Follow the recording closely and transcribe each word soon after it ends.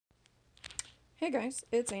Hey guys,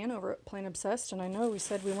 it's Ann over at Plain Obsessed, and I know we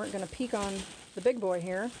said we weren't going to peek on the big boy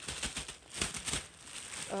here,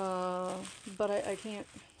 but I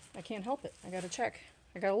can't help it. I gotta check.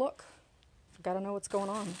 I gotta look. I gotta know what's going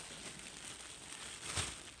on.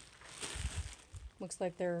 Looks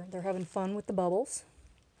like they're having fun with the bubbles.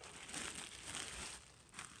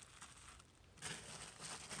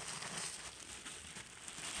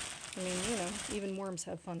 I mean, you know, even worms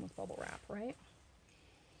have fun with bubble wrap, right?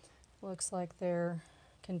 Looks like they're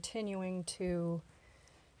continuing to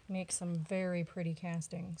make some very pretty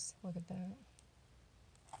castings. Look at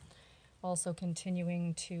that. Also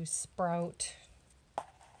continuing to sprout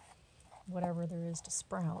whatever there is to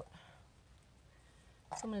sprout.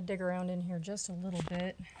 So I'm going to dig around in here just a little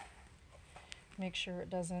bit, make sure it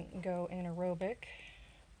doesn't go anaerobic.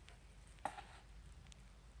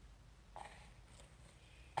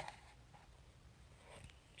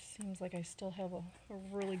 Seems like I still have a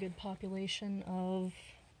really good population of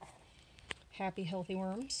happy, healthy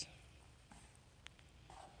worms.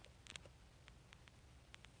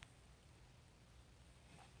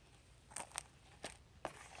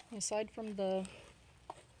 Aside from the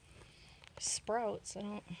sprouts,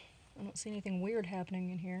 I don't see anything weird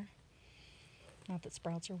happening in here. Not that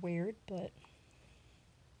sprouts are weird, but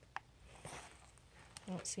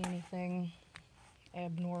I don't see anything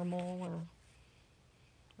abnormal or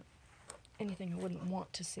anything I wouldn't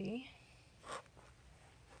want to see.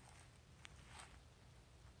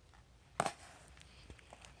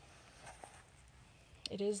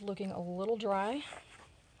 It is looking a little dry,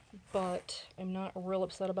 but I'm not real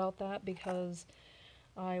upset about that because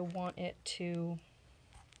I want it to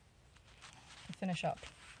finish up,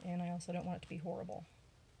 and I also don't want it to be horrible.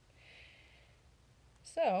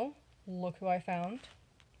 So, look who I found.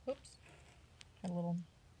 Whoops, had a little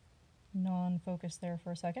non-focus there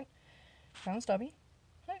for a second. Found Stubby.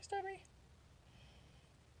 Hi, Stubby.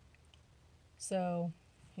 So,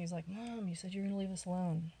 he's like, Mom, you said you were going to leave us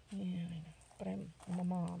alone. Yeah, I know, but I'm a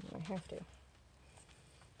mom, and I have to.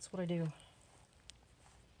 That's what I do.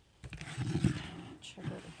 Check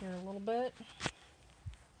over here a little bit.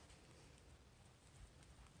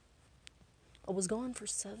 I was gone for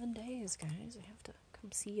 7 days, guys. I have to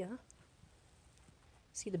come see ya.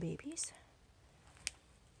 See the babies.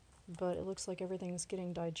 But it looks like everything's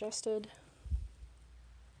getting digested.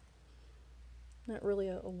 Not really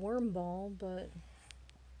a worm ball, but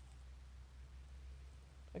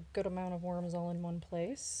a good amount of worms all in one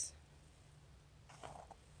place.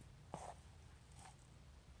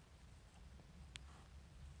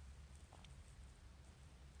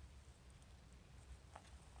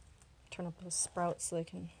 Turn up the sprouts so they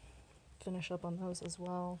can finish up on those as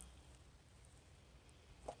well.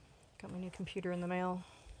 Got my new computer in the mail,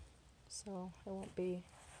 so I won't be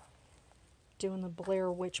doing the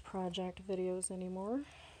Blair Witch Project videos anymore.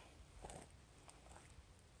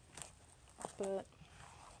 But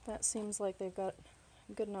that seems like they've got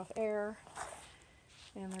good enough air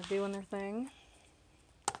and they're doing their thing.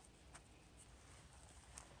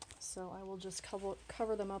 So I will just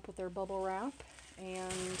cover them up with their bubble wrap,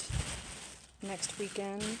 and next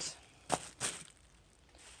weekend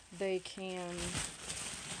they can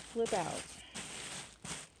flip out.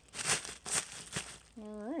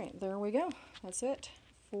 Alright, there we go. That's it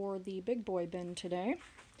for the big boy bin today.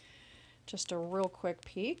 Just a real quick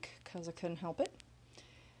peek because I couldn't help it.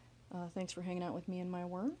 Thanks for hanging out with me and my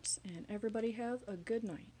worms, and everybody have a good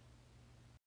night.